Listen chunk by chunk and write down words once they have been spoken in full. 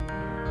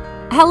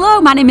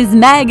Hello, my name is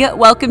Meg.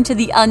 Welcome to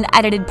the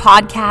Unedited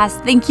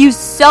Podcast. Thank you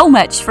so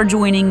much for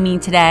joining me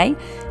today.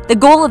 The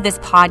goal of this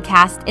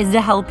podcast is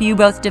to help you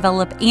both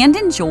develop and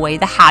enjoy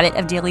the habit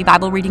of daily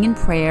Bible reading and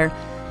prayer.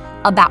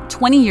 About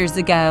 20 years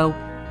ago,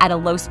 at a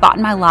low spot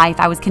in my life,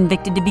 I was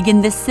convicted to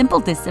begin this simple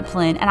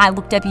discipline, and I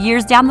looked up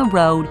years down the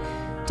road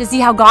to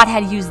see how God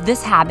had used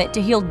this habit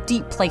to heal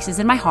deep places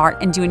in my heart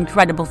and do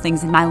incredible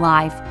things in my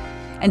life.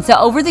 And so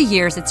over the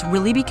years, it's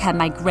really become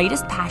my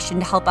greatest passion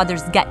to help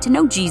others get to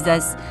know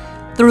Jesus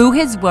through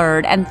His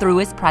Word and through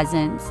His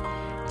presence.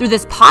 Through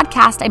this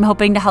podcast, I'm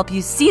hoping to help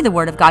you see the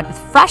Word of God with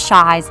fresh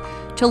eyes,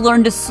 to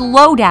learn to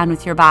slow down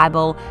with your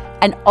Bible,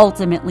 and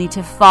ultimately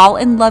to fall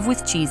in love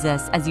with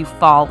Jesus as you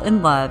fall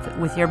in love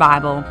with your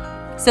Bible.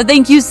 So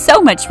thank you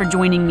so much for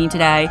joining me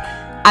today.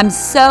 I'm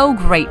so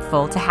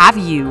grateful to have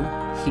you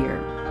here.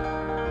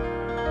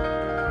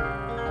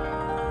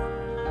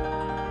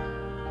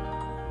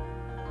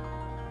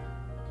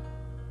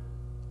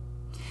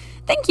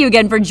 Thank you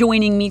again for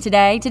joining me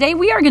today. Today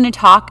we are going to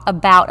talk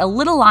about a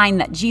little line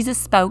that Jesus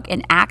spoke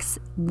in Acts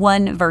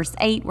 1 verse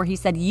 8 where He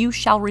said, "You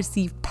shall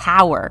receive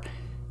power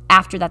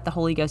after that the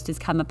Holy Ghost has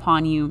come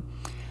upon you."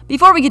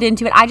 Before we get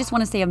into it, I just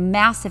want to say a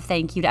massive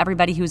thank you to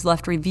everybody who's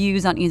left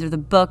reviews on either the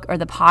book or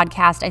the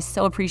podcast. I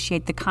so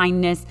appreciate the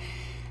kindness.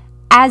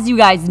 As you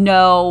guys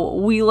know,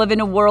 we live in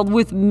a world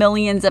with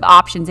millions of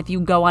options. If you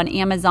go on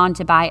Amazon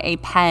to buy a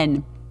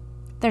pen,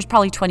 there's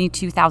probably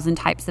 22,000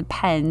 types of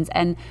pens,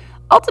 and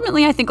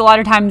ultimately, I think a lot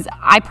of times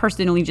I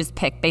personally just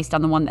pick based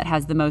on the one that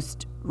has the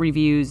most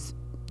reviews,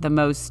 the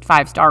most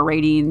 5-star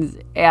ratings,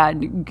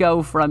 and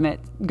go from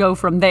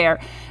there.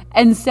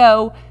 And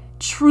so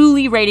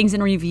truly ratings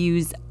and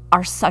reviews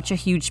are such a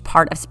huge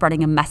part of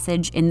spreading a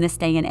message in this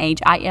day and age.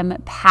 I am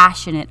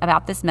passionate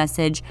about this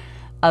message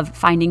of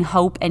finding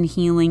hope and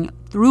healing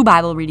through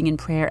Bible reading and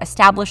prayer,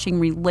 establishing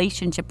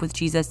relationship with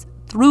Jesus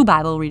through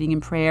Bible reading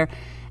and prayer,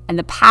 and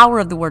the power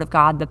of the Word of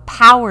God, the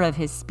power of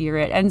His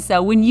Spirit. And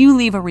so when you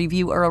leave a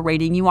review or a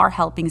rating, you are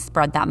helping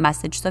spread that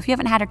message. So if you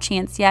haven't had a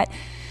chance yet,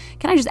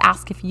 can I just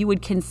ask if you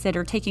would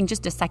consider taking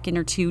just a second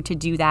or two to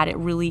do that? It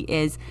really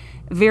is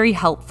very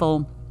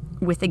helpful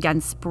with, again,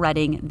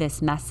 spreading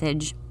this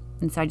message.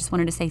 And so I just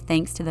wanted to say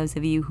thanks to those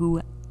of you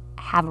who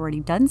have already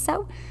done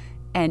so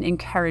and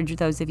encourage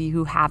those of you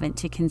who haven't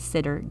to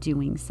consider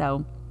doing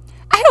so.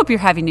 I hope you're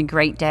having a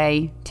great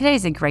day.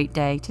 Today's a great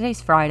day.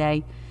 Today's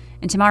Friday.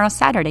 And tomorrow's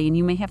Saturday, and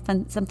you may have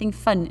something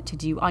fun to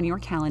do on your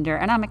calendar,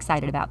 and I'm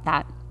excited about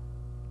that.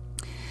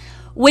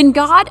 When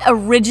God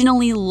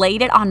originally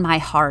laid it on my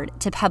heart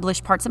to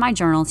publish parts of my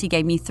journals, He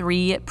gave me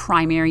 3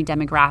 primary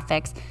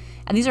demographics,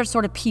 and these are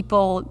sort of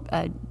people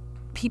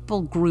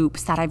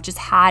groups that I've just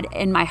had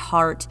in my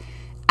heart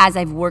as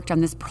I've worked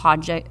on this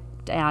project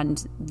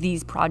and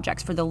these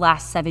projects for the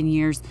last 7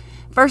 years.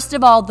 First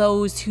of all,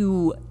 those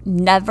who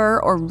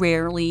never or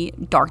rarely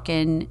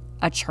darken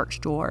a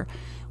church door.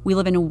 We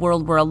live in a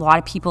world where a lot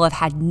of people have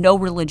had no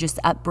religious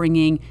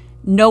upbringing,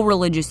 no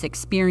religious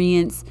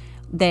experience.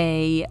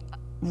 They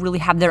really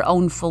have their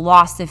own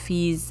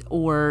philosophies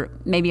or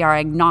maybe are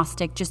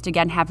agnostic, just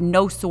again have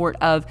no sort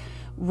of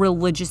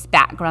religious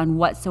background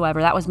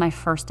whatsoever. That was my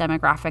first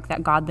demographic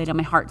that God laid on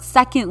my heart.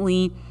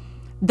 Secondly,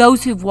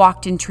 those who've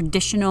walked in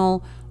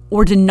traditional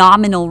or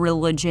denominational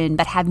religion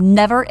but have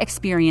never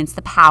experienced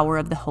the power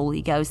of the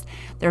Holy Ghost.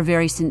 They're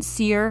very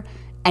sincere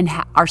and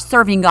are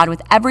serving God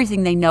with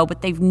everything they know,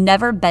 but they've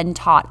never been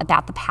taught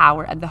about the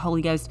power of the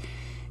Holy Ghost.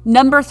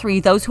 Number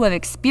 3, those who have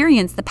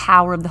experienced the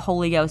power of the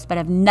Holy Ghost, but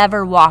have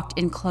never walked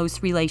in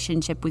close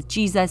relationship with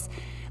Jesus.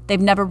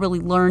 They've never really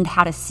learned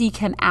how to seek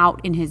Him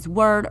out in His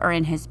Word or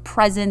in His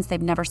presence.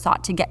 They've never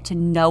sought to get to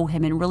know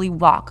Him and really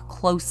walk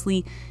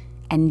closely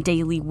and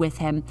daily with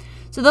Him.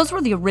 So those were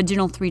the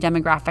original 3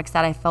 demographics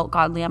that I felt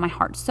God lay on my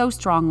heart so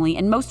strongly.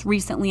 And most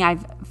recently,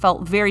 I've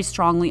felt very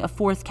strongly a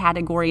 4th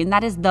category, and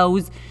that is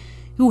those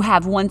who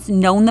have once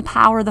known the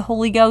power of the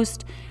Holy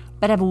Ghost,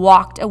 but have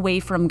walked away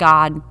from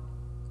God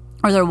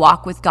or their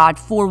walk with God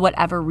for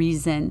whatever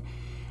reason.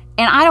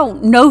 And I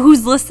don't know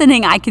who's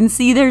listening. I can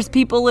see there's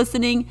people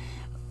listening.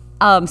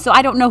 So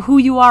I don't know who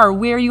you are or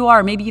where you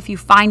are. Maybe if you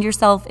find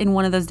yourself in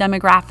one of those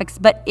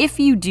demographics. But if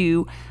you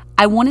do,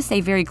 I want to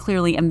say very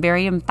clearly and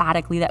very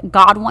emphatically that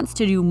God wants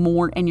to do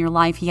more in your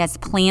life. He has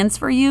plans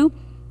for you.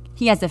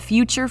 He has a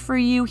future for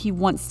you. He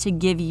wants to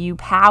give you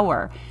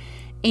power.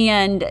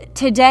 And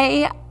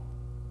today,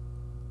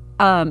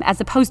 as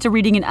opposed to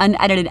reading an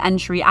unedited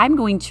entry, I'm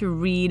going to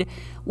read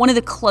one of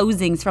the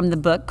closings from the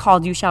book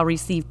called You Shall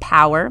Receive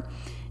Power.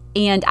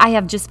 And I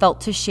have just felt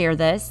to share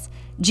this.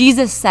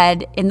 Jesus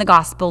said in the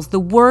Gospels,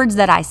 "The words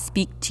that I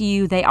speak to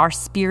you, they are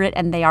spirit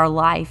and they are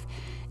life."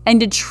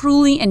 And to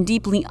truly and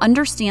deeply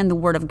understand the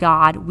Word of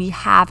God, we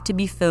have to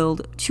be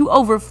filled to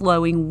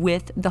overflowing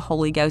with the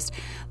Holy Ghost.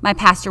 My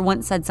pastor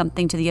once said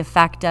something to the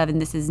effect of,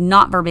 and this is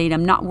not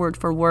verbatim, not word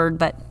for word,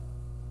 but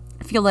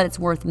I feel that it's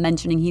worth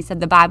mentioning. He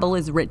said the Bible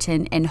is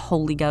written in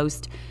Holy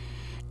Ghost.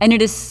 And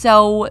it is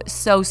so,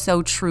 so,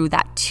 so true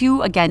that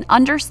to, again,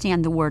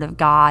 understand the Word of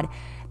God,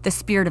 the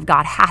Spirit of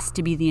God has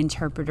to be the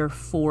interpreter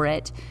for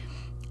it.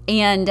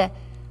 And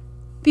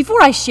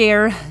Before I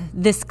share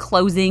this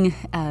closing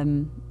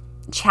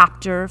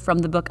chapter from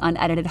the book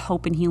Unedited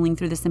Hope and Healing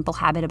Through the Simple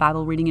Habit of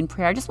Bible Reading and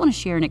Prayer, I just want to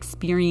share an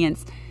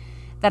experience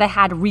that I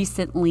had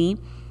recently.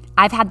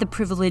 I've had the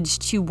privilege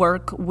to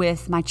work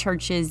with my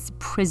church's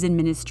prison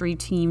ministry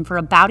team for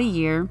about a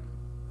year.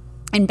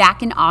 And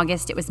back in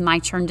August, it was my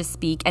turn to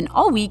speak. And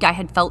all week I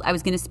had felt I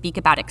was going to speak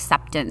about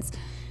acceptance.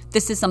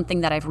 This is something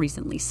that I've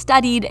recently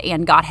studied,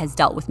 and God has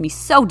dealt with me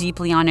so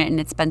deeply on it. And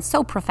it's been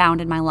so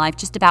profound in my life,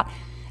 just about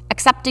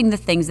accepting the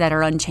things that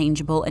are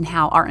unchangeable and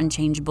how our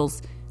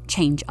unchangeables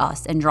change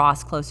us and draw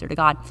us closer to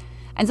God.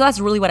 And so that's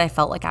really what I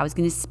felt like I was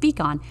going to speak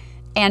on.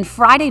 And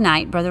Friday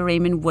night, Brother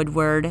Raymond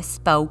Woodward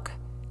spoke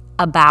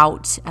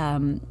about, I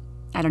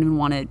don't even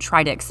want to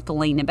try to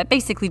explain it, but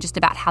basically just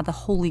about how the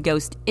Holy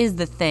Ghost is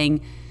the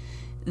thing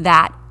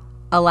that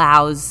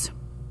allows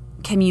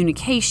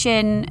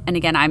communication. And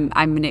again, I'm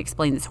going to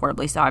explain this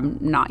horribly, so I'm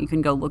not. You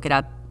can go look it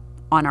up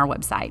on our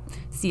website,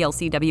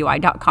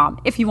 clcwi.com,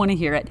 if you want to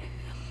hear it.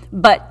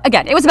 But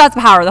again, it was about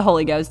the power of the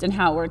Holy Ghost and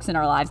how it works in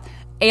our lives.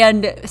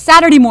 And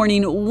Saturday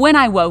morning, when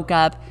I woke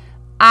up,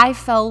 I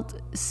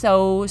felt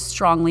so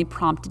strongly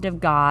prompted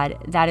of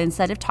God that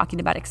instead of talking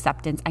about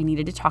acceptance, I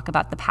needed to talk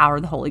about the power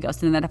of the Holy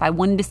Ghost. And that if I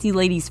wanted to see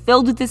ladies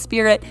filled with the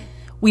Spirit,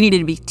 we needed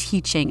to be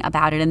teaching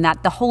about it. And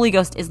that the Holy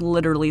Ghost is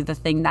literally the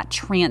thing that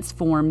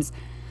transforms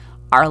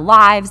our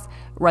lives,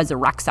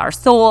 resurrects our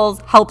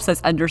souls, helps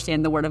us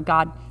understand the Word of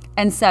God.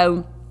 And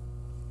so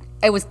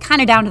it was kind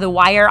of down to the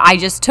wire. I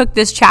just took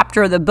this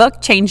chapter of the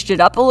book, changed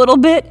it up a little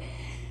bit,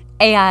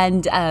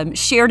 and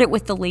shared it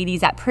with the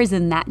ladies at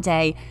prison that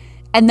day.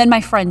 And then my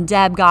friend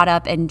Deb got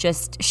up and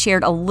just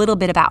shared a little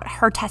bit about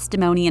her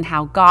testimony and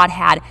how God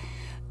had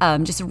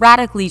just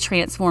radically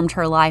transformed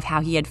her life, how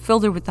he had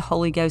filled her with the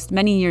Holy Ghost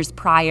many years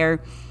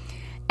prior.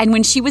 And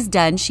when she was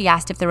done, she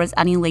asked if there was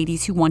any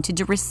ladies who wanted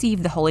to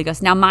receive the Holy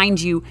Ghost. Now,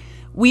 mind you,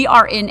 we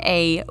are in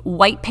a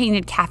white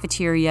painted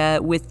cafeteria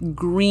with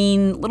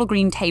little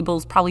green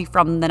tables, probably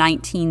from the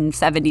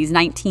 1970s,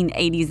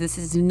 1980s. This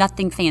is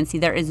nothing fancy.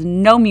 There is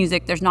no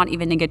music. There's not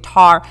even a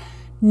guitar,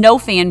 no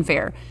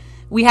fanfare.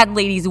 We had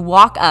ladies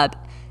walk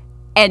up,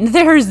 and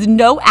there's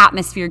no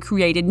atmosphere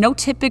created, no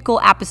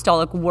typical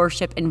apostolic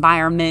worship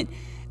environment.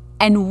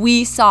 And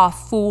we saw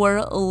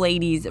 4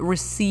 ladies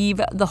receive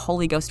the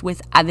Holy Ghost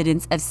with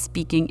evidence of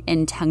speaking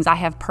in tongues. I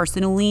have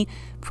personally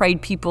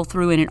prayed people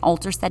through in an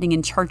altar setting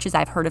in churches.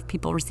 I've heard of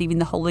people receiving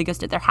the Holy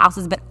Ghost at their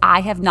houses, but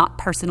I have not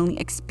personally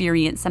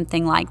experienced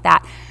something like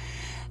that.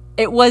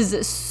 It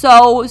was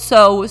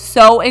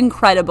so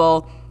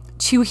incredible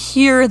to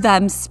hear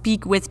them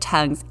speak with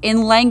tongues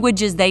in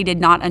languages they did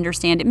not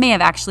understand. It may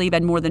have actually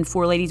been more than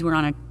 4 ladies. We were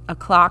on a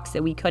clock,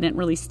 so we couldn't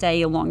really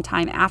stay a long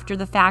time after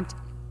the fact.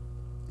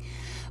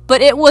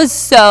 But it was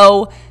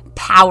so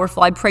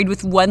powerful. I prayed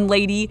with one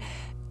lady,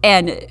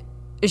 and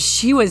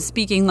she was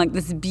speaking like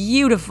this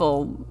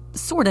beautiful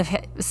sort of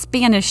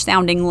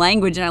Spanish-sounding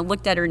language, and I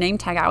looked at her name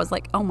tag. I was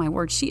like, oh my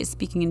word, she is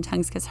speaking in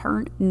tongues, because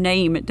her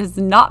name does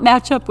not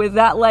match up with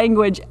that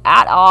language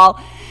at all.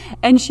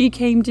 And she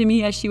came to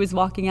me as she was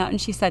walking out,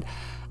 and she said,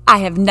 I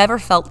have never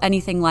felt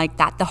anything like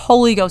that. The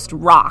Holy Ghost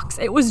rocks.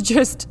 It was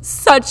just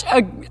such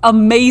an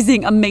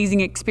amazing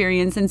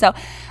experience. And so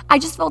I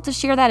just felt to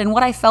share that, and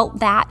what I felt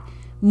that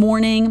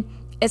morning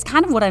is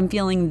kind of what I'm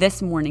feeling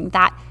this morning,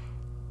 that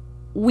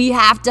we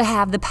have to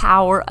have the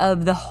power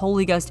of the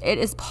Holy Ghost. It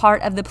is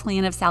part of the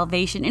plan of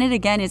salvation. And it,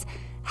 again, is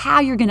how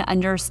you're going to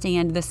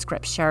understand the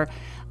scripture.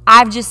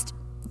 I've just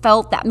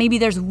felt that maybe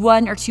there's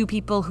 1 or 2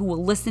 people who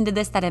will listen to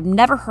this that have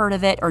never heard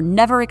of it or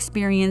never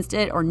experienced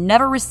it or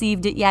never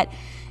received it yet.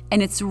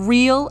 And it's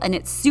real and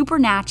it's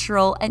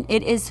supernatural and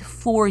it is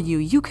for you.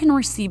 You can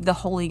receive the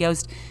Holy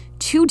Ghost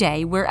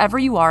today, wherever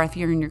you are, if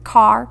you're in your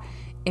car,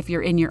 if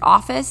you're in your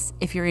office,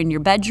 if you're in your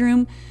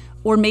bedroom,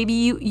 or maybe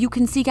you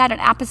can seek out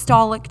an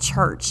apostolic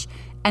church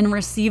and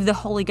receive the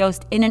Holy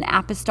Ghost in an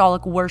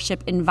apostolic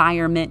worship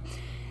environment.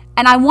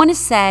 And I want to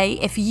say,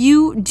 if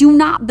you do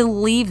not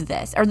believe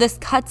this, or this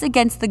cuts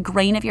against the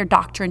grain of your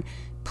doctrine,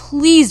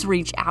 please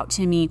reach out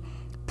to me.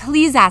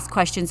 Please ask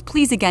questions.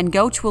 Please, again,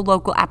 go to a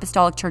local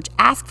apostolic church,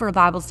 ask for a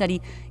Bible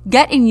study,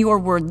 get in your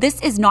word. This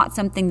is not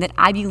something that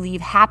I believe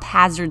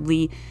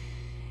haphazardly.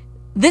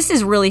 This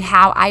is really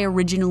how I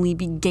originally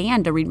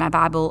began to read my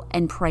Bible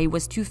and pray,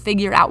 was to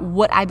figure out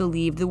what I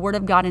believe. The Word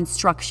of God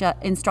instructs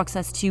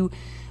us to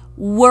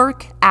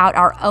work out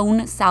our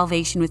own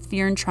salvation with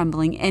fear and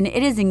trembling, and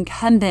it is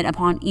incumbent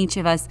upon each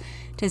of us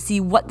to see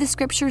what the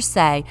Scriptures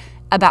say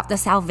about the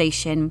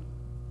salvation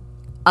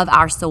of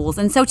our souls.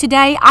 And so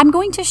today I'm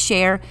going to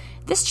share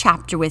this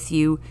chapter with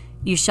you.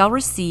 You shall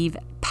receive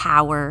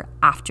power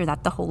after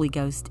that the Holy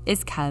Ghost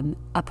is come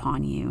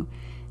upon you.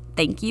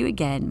 Thank you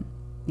again.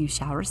 You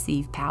shall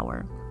receive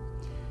power.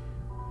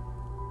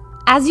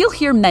 As you'll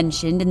hear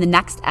mentioned in the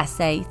next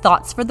essay,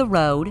 Thoughts for the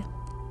Road,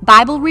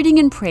 Bible reading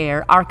and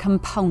prayer are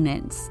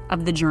components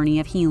of the journey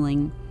of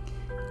healing.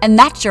 And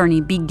that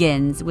journey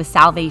begins with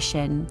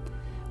salvation.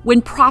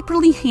 When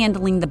properly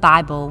handling the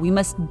Bible, we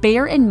must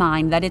bear in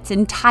mind that its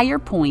entire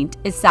point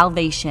is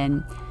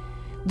salvation.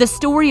 The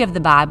story of the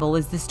Bible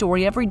is the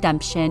story of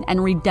redemption,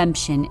 and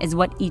redemption is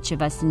what each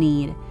of us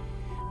need.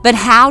 But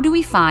how do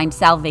we find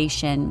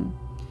salvation?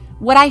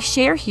 What I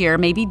share here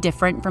may be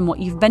different from what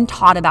you've been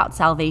taught about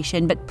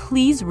salvation, but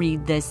please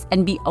read this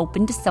and be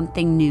open to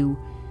something new.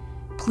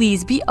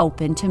 Please be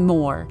open to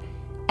more.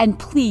 And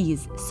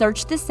please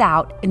search this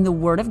out in the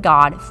Word of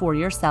God for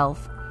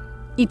yourself.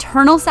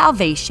 Eternal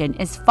salvation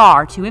is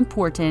far too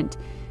important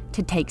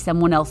to take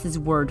someone else's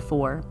word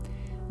for.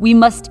 We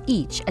must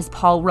each, as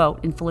Paul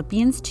wrote in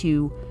Philippians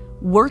 2,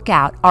 work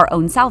out our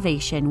own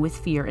salvation with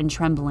fear and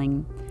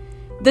trembling.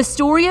 The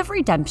story of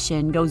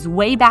redemption goes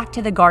way back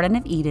to the Garden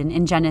of Eden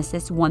in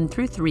Genesis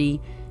 1-3,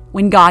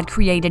 when God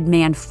created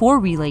man for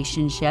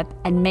relationship,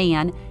 and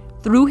man,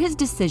 through his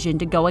decision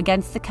to go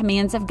against the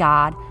commands of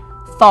God,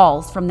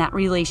 falls from that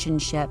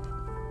relationship.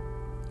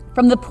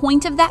 From the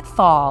point of that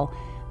fall,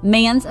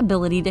 man's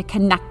ability to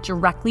connect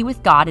directly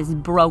with God is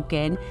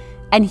broken,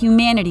 and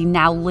humanity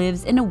now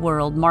lives in a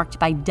world marked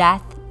by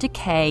death,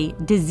 decay,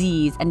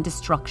 disease, and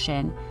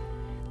destruction.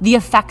 The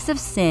effects of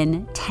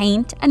sin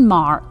taint and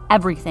mar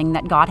everything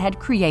that God had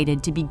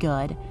created to be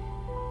good.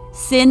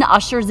 Sin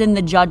ushers in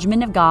the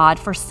judgment of God,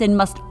 for sin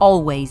must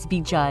always be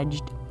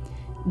judged.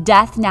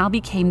 Death now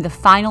became the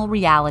final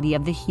reality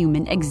of the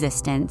human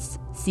existence.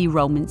 See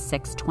Romans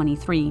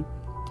 6:23.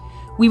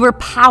 We were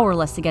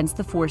powerless against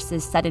the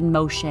forces set in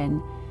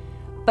motion.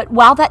 But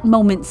while that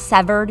moment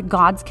severed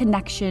God's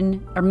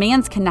connection, or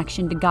man's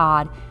connection to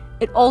God,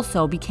 it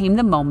also became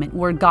the moment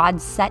where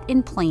God set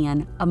in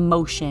plan a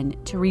motion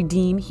to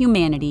redeem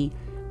humanity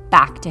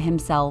back to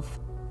himself.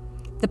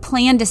 The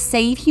plan to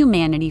save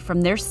humanity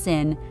from their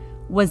sin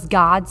was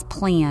God's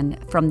plan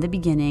from the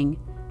beginning.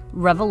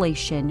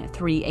 Revelation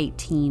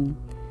 3:18.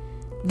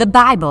 The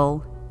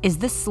Bible is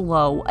the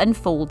slow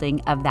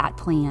unfolding of that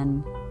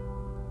plan.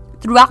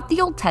 Throughout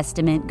the Old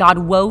Testament, God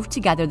wove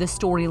together the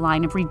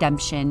storyline of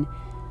redemption.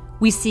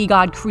 We see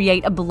God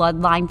create a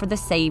bloodline for the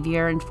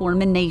Savior and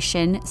form a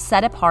nation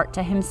set apart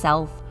to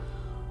himself.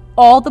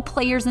 All the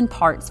players and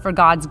parts for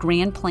God's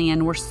grand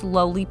plan were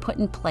slowly put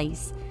in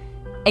place.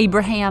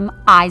 Abraham,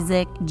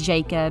 Isaac,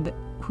 Jacob,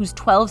 whose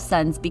 12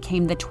 sons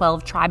became the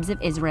 12 tribes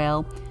of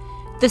Israel.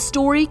 The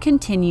story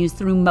continues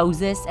through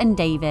Moses and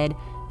David,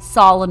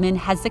 Solomon,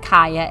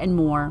 Hezekiah, and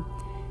more.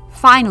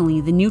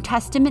 Finally, the New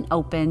Testament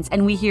opens,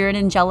 and we hear an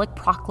angelic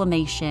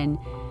proclamation.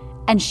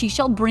 And she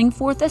shall bring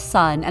forth a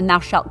son, and thou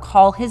shalt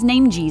call his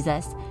name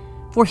Jesus,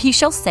 for he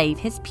shall save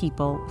his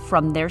people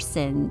from their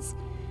sins.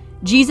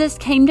 Jesus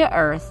came to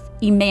earth,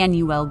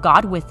 Emmanuel,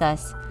 God with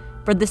us,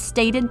 for the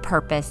stated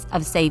purpose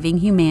of saving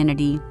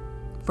humanity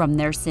from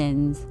their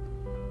sins.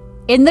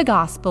 In the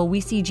gospel, we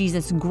see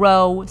Jesus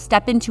grow,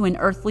 step into an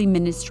earthly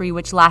ministry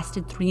which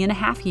lasted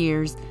 3.5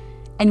 years,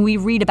 and we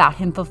read about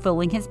him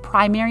fulfilling his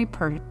primary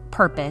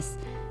purpose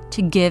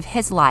to give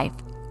his life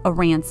a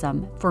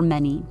ransom for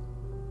many.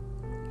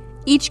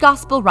 Each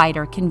gospel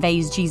writer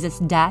conveys Jesus'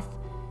 death,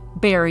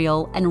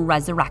 burial, and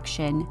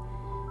resurrection.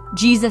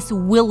 Jesus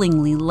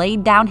willingly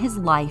laid down his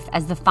life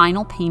as the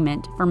final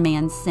payment for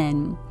man's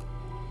sin.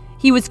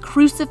 He was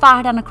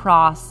crucified on a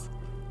cross,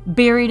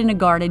 buried in a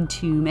guarded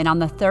tomb, and on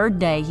the third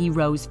day he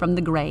rose from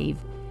the grave.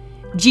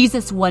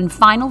 Jesus won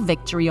final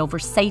victory over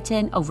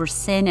Satan, over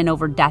sin, and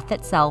over death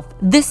itself.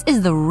 This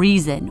is the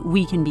reason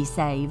we can be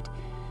saved.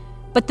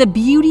 But the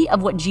beauty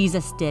of what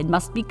Jesus did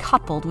must be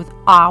coupled with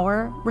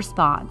our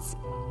response.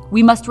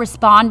 We must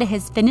respond to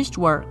his finished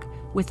work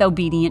with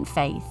obedient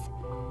faith.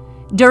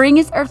 During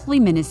his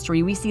earthly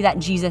ministry, we see that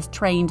Jesus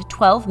trained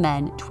 12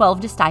 men, 12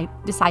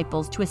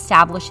 disciples to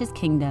establish his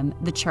kingdom,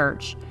 the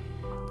church.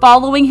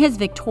 Following his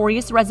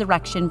victorious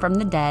resurrection from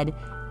the dead,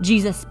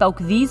 Jesus spoke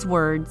these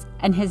words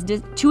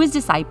to his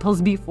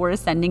disciples before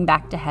ascending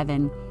back to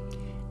heaven.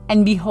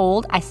 And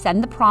behold, I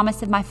send the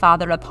promise of my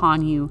Father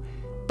upon you,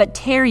 but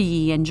tarry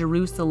ye in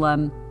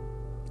Jerusalem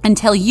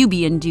until you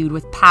be endued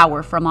with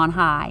power from on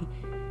high.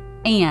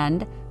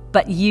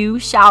 But you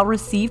shall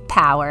receive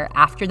power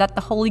after that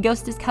the Holy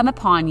Ghost is come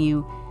upon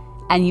you,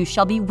 and you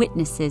shall be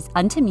witnesses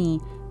unto me,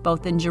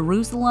 both in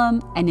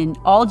Jerusalem and in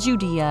all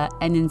Judea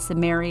and in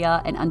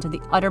Samaria and unto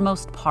the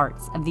uttermost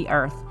parts of the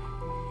earth.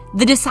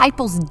 The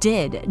disciples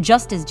did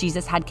just as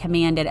Jesus had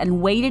commanded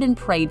and waited and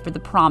prayed for the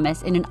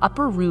promise in an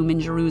upper room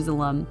in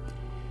Jerusalem.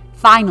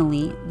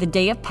 Finally, the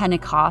day of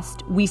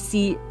Pentecost, we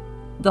see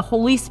the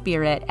Holy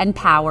Spirit and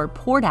power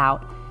poured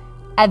out,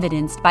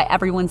 evidenced by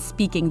everyone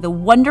speaking the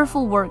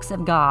wonderful works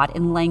of God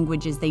in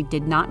languages they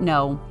did not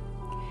know.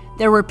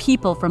 There were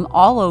people from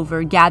all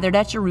over gathered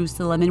at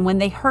Jerusalem, and when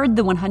they heard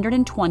the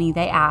 120,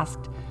 they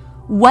asked,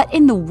 "What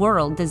in the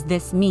world does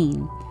this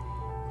mean?"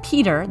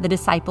 Peter, the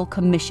disciple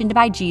commissioned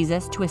by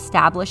Jesus to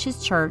establish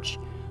his church,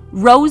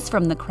 rose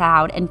from the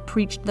crowd and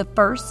preached the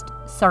first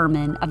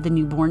sermon of the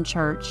newborn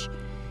church.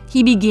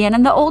 He began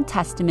in the Old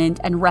Testament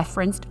and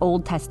referenced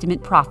Old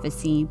Testament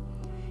prophecy.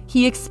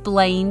 He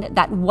explained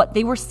that what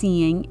they were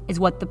seeing is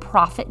what the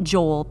prophet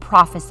Joel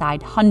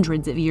prophesied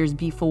hundreds of years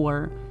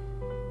before.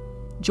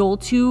 Joel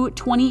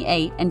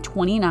 2:28 and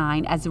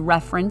 29, as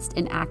referenced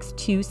in Acts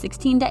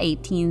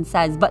 2:16-18,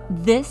 says, "But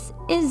this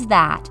is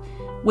that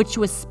which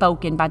was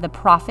spoken by the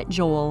prophet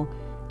Joel.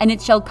 And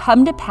it shall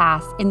come to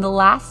pass in the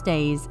last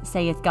days,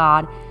 saith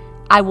God,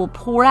 I will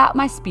pour out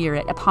my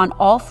Spirit upon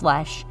all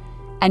flesh,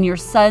 and your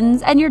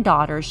sons and your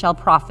daughters shall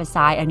prophesy,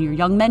 and your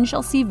young men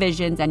shall see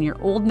visions, and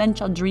your old men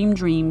shall dream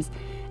dreams.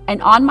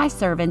 And on my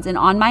servants and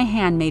on my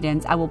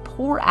handmaidens I will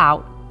pour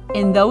out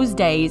in those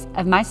days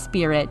of my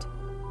Spirit,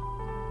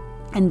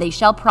 and they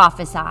shall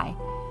prophesy.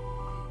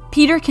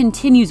 Peter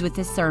continues with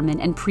this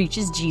sermon and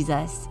preaches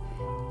Jesus.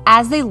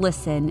 As they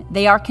listen,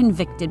 they are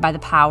convicted by the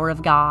power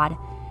of God.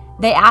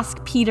 They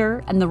ask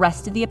Peter and the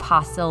rest of the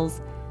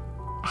apostles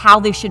how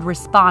they should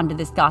respond to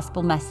this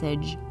gospel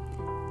message.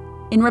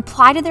 In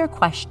reply to their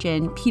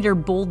question, Peter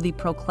boldly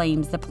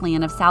proclaims the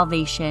plan of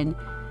salvation.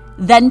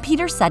 Then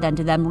Peter said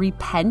unto them,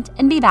 Repent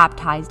and be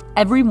baptized,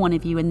 every one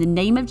of you, in the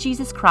name of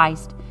Jesus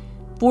Christ,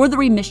 for the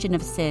remission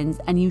of sins,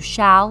 and you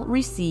shall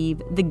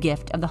receive the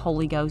gift of the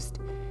Holy Ghost.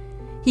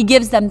 He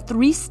gives them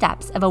 3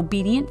 steps of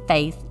obedient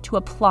faith to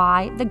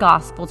apply the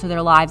gospel to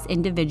their lives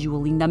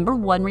individually. Number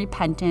 1,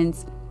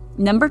 repentance.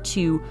 Number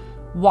 2,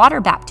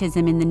 water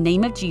baptism in the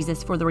name of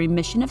Jesus for the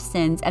remission of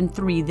sins. And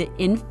 3, the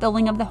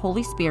infilling of the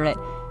Holy Spirit,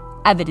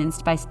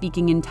 evidenced by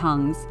speaking in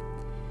tongues.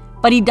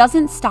 But he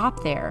doesn't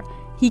stop there.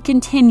 He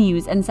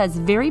continues and says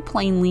very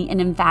plainly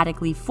and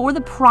emphatically, For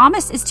the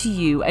promise is to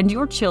you and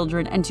your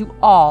children and to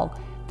all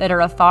that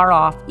are afar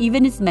off,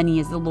 even as many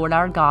as the Lord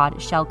our God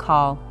shall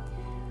call.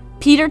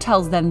 Peter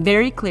tells them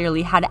very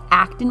clearly how to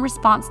act in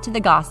response to the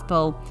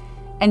gospel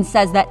and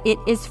says that it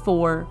is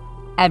for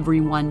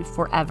everyone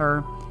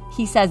forever.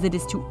 He says it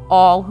is to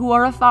all who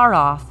are afar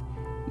off.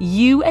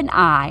 You and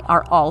I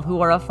are all who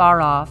are afar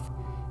off.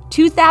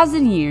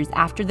 2,000 years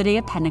after the day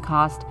of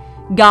Pentecost,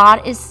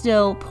 God is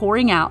still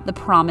pouring out the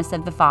promise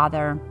of the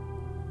Father.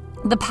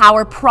 The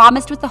power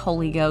promised with the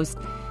Holy Ghost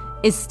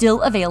is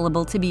still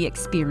available to be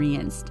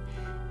experienced.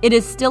 It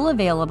is still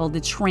available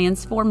to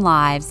transform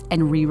lives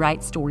and rewrite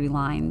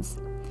storylines.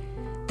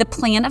 The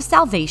plan of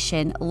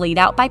salvation laid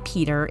out by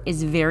Peter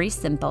is very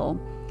simple.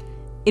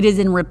 It is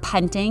in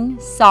repenting,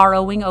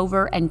 sorrowing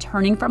over, and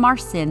turning from our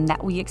sin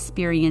that we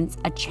experience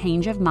a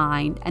change of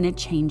mind and a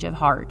change of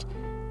heart.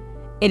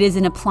 It is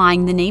in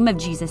applying the name of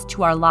Jesus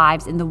to our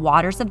lives in the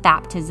waters of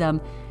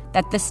baptism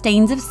that the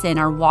stains of sin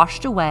are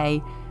washed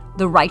away,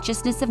 the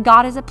righteousness of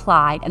God is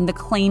applied, and the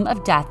claim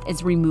of death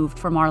is removed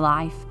from our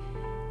life.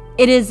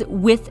 It is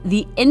with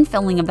the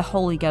infilling of the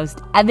Holy Ghost,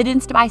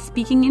 evidenced by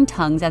speaking in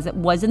tongues as it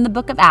was in the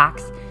book of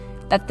Acts,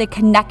 that the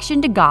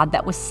connection to God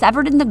that was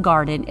severed in the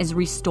garden is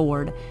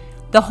restored.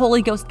 The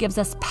Holy Ghost gives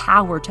us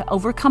power to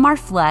overcome our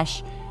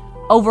flesh,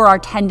 over our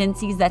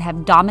tendencies that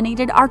have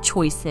dominated our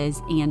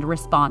choices and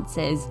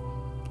responses.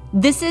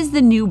 This is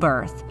the new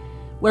birth,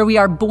 where we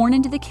are born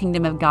into the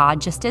kingdom of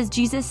God, just as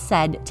Jesus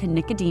said to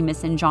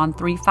Nicodemus in John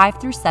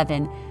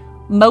 3:5-7,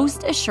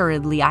 Most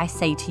assuredly I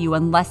say to you,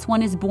 unless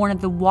one is born of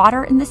the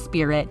water and the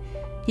Spirit,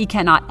 he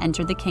cannot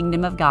enter the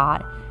kingdom of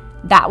God.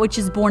 That which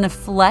is born of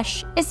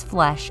flesh is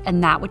flesh,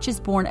 and that which is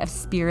born of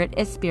spirit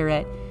is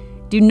spirit.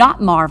 Do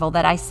not marvel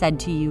that I said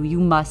to you, you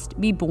must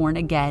be born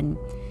again.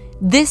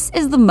 This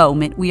is the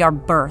moment we are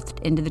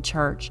birthed into the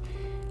church.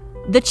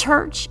 The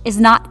church is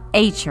not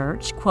a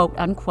church, quote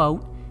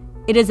unquote.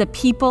 It is a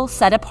people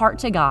set apart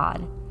to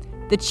God.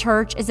 The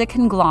church is a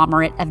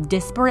conglomerate of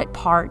disparate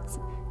parts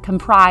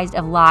comprised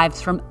of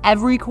lives from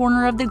every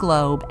corner of the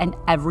globe and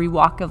every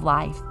walk of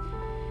life.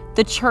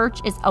 The church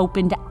is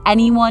open to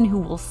anyone who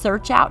will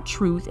search out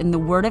truth in the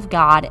Word of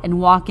God and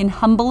walk in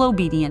humble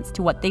obedience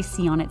to what they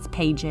see on its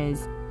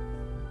pages.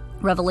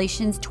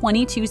 Revelations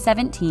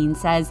 22:17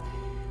 says,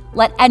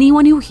 Let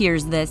anyone who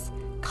hears this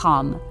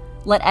come.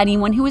 Let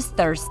anyone who is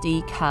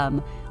thirsty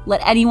come.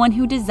 Let anyone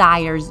who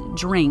desires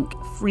drink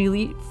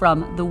freely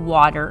from the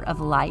water of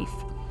life.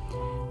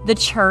 The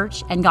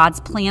church and God's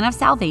plan of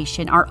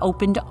salvation are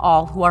open to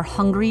all who are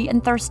hungry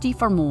and thirsty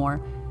for more.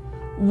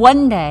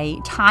 One day,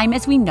 time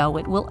as we know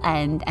it will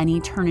end and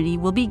eternity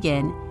will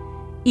begin.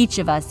 Each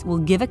of us will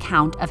give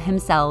account of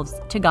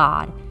himself to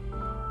God.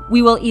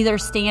 We will either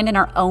stand in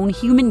our own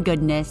human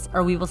goodness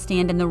or we will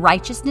stand in the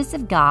righteousness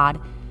of God,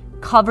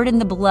 covered in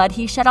the blood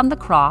he shed on the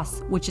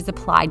cross, which is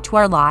applied to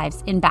our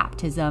lives in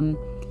baptism.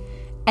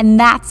 And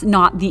that's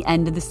not the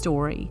end of the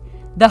story.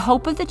 The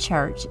hope of the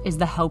church is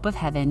the hope of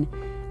heaven,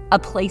 a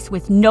place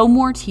with no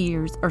more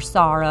tears or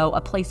sorrow,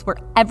 a place where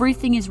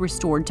everything is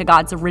restored to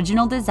God's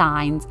original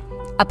designs,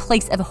 a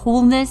place of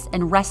wholeness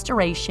and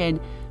restoration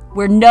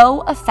where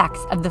no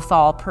effects of the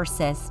fall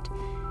persist.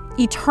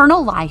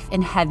 Eternal life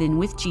in heaven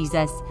with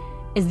Jesus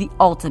is the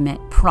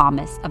ultimate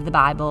promise of the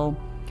Bible.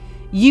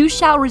 You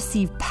shall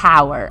receive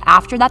power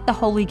after that the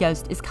Holy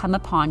Ghost is come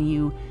upon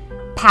you,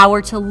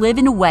 power to live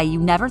in a way you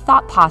never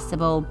thought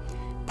possible,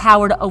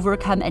 power to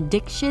overcome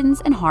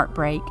addictions and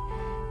heartbreak,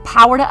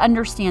 power to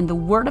understand the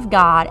Word of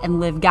God and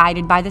live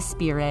guided by the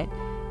Spirit,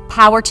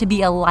 power to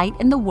be a light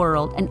in the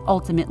world, and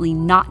ultimately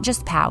not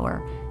just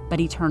power, but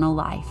eternal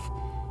life.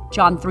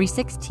 John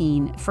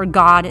 3:16, For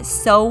God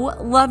so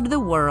loved the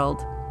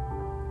world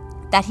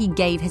that he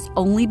gave his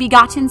only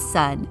begotten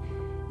Son,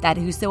 that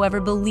whosoever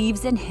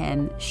believes in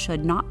him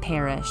should not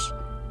perish,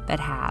 but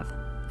have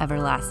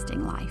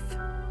everlasting life.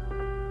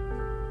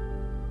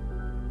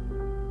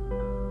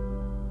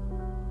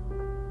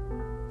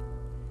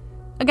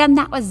 Again,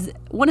 that was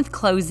one of the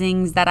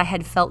closings that I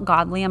had felt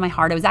godly in my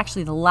heart. It was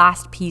actually the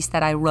last piece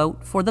that I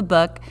wrote for the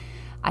book.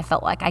 I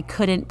felt like I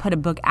couldn't put a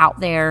book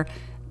out there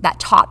that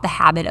taught the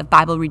habit of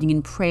Bible reading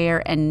and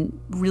prayer and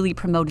really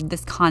promoted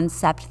this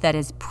concept that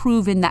is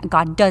proven that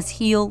God does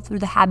heal through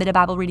the habit of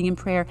Bible reading and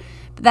prayer,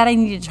 but that I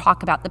needed to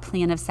talk about the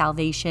plan of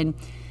salvation.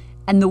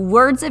 And the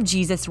words of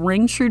Jesus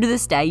ring true to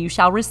this day. You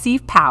shall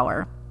receive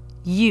power.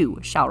 You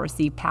shall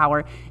receive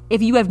power.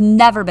 If you have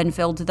never been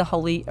filled with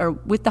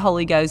the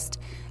Holy Ghost,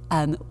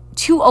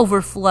 to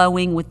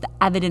overflowing with the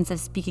evidence of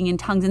speaking in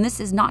tongues. And this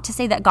is not to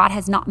say that God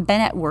has not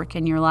been at work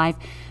in your life,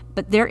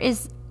 but there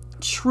is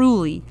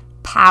truly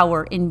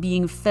power in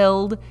being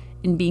filled,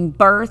 in being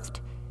birthed,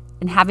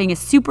 and having a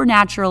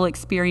supernatural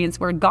experience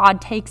where God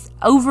takes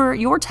over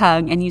your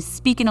tongue and you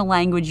speak in a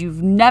language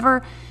you've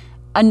never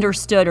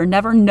understood or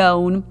never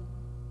known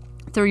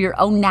through your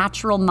own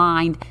natural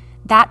mind.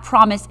 That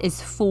promise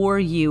is for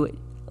you.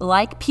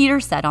 Like Peter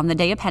said on the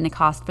day of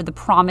Pentecost, for the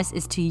promise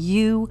is to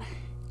you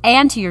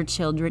and to your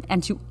children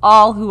and to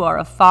all who are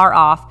afar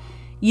off.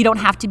 You don't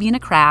have to be in a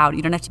crowd.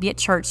 You don't have to be at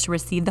church to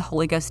receive the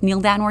Holy Ghost.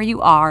 Kneel down where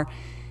you are.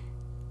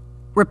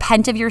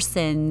 Repent of your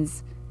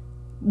sins.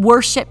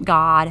 Worship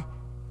God.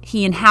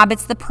 He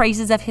inhabits the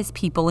praises of his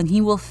people, and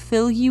he will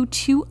fill you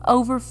to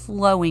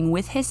overflowing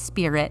with his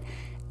Spirit.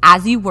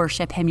 As you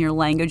worship him, your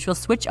language will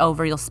switch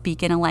over. You'll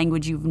speak in a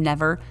language you've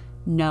never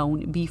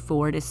known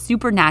before. It is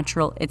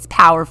supernatural. It's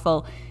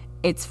powerful.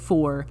 It's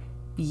for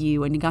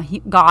you, and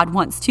God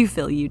wants to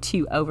fill you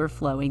to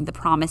overflowing. The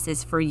promise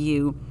is for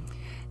you.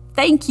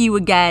 Thank you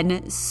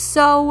again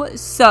so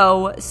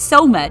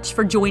much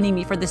for joining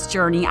me for this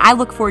journey. I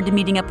look forward to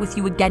meeting up with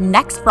you again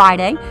next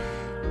Friday.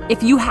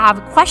 If you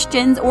have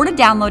questions or to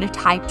download a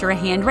typed or a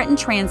handwritten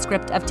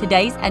transcript of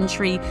today's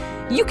entry,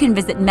 you can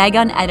visit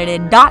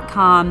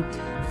megunedited.com.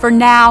 For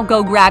now,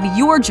 go grab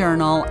your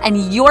journal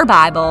and your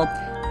Bible.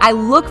 I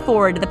look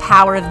forward to the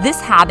power of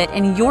this habit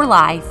in your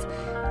life.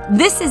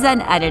 This is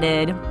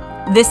Unedited.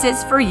 This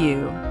is for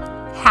you.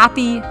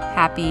 Happy,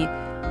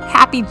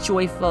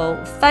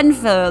 joyful,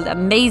 fun-filled,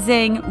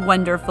 amazing,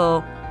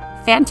 wonderful,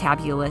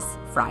 fantabulous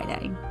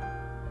Friday.